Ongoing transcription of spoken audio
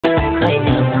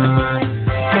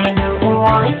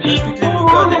Let's quickly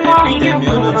look at the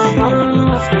epidemiology of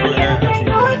coronary artery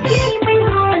disease.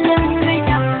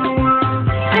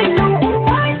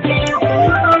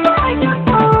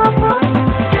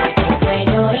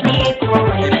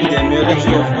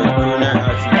 Epidemiology of coronary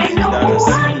artery disease, that's a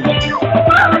CAD.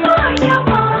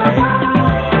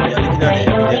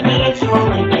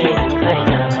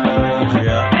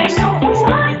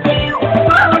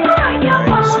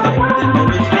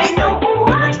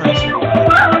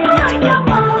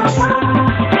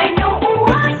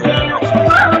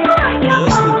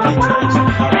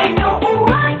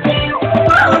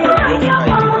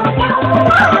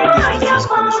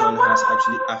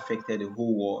 Affected the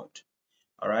whole world.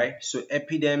 All right, so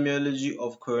epidemiology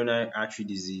of coronary artery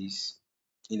disease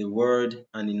in the world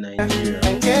and in Nigeria.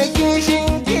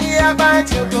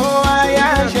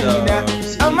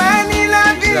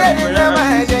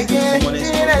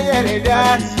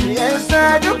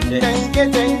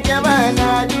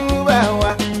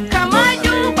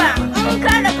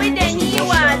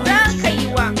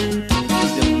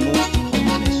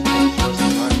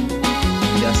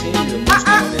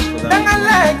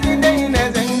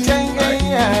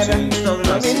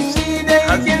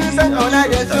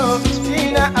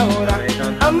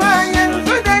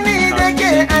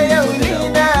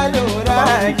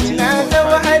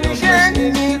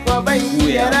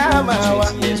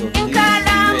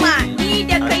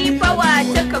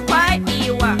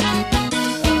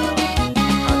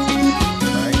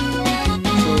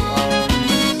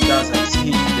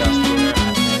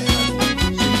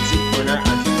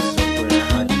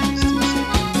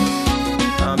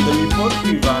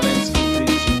 Prevalence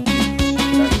increase with age.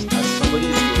 That is, as somebody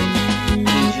is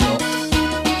aging up,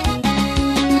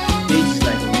 age is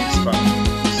like a risk factor.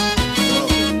 It's one of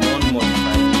the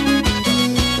non-modified risk factors.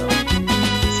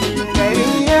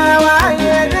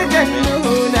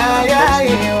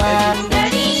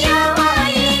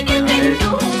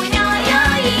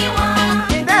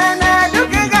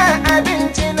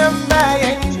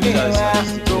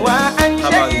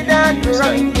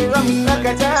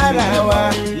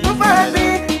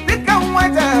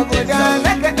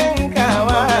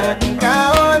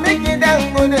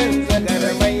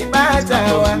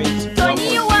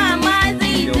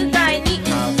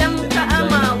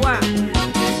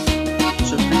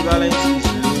 So prevalence is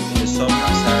low in the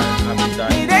Sub-Saharan Africa,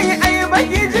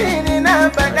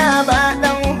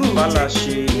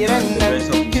 Balashe, and the rest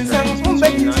of the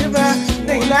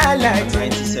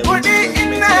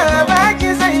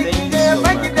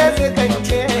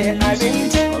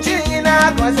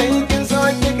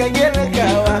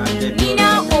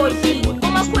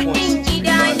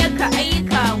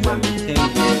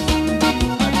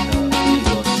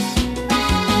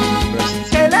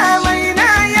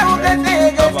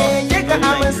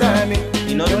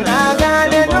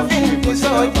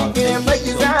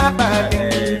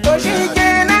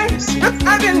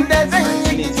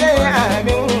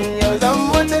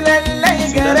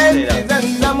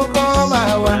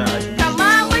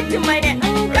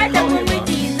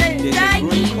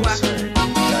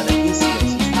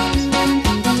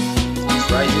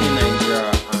rising in Nigeria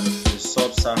and the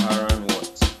Sub-Saharan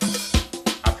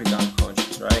African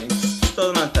countries, right? In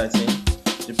 2013,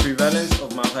 the prevalence of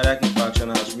myocardial infarction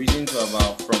has risen to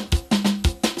about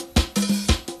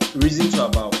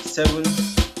 7.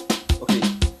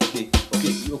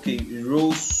 It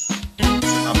rose to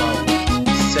about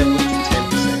 7 to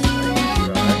 10%,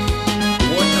 right? The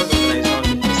World Health Organization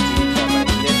estimates that by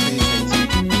the year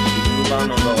 2020, the global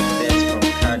number of deaths from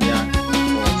cardiac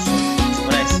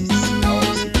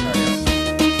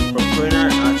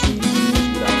coronary artery disease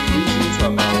would have risen to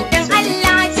about 6.5.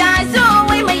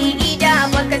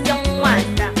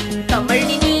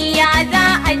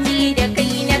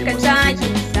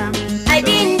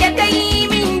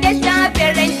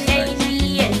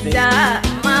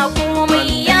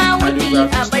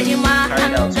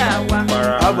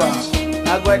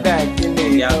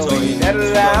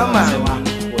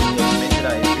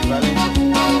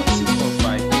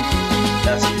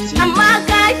 Amma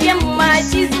kashin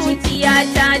mashi zuciya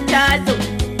ta zo.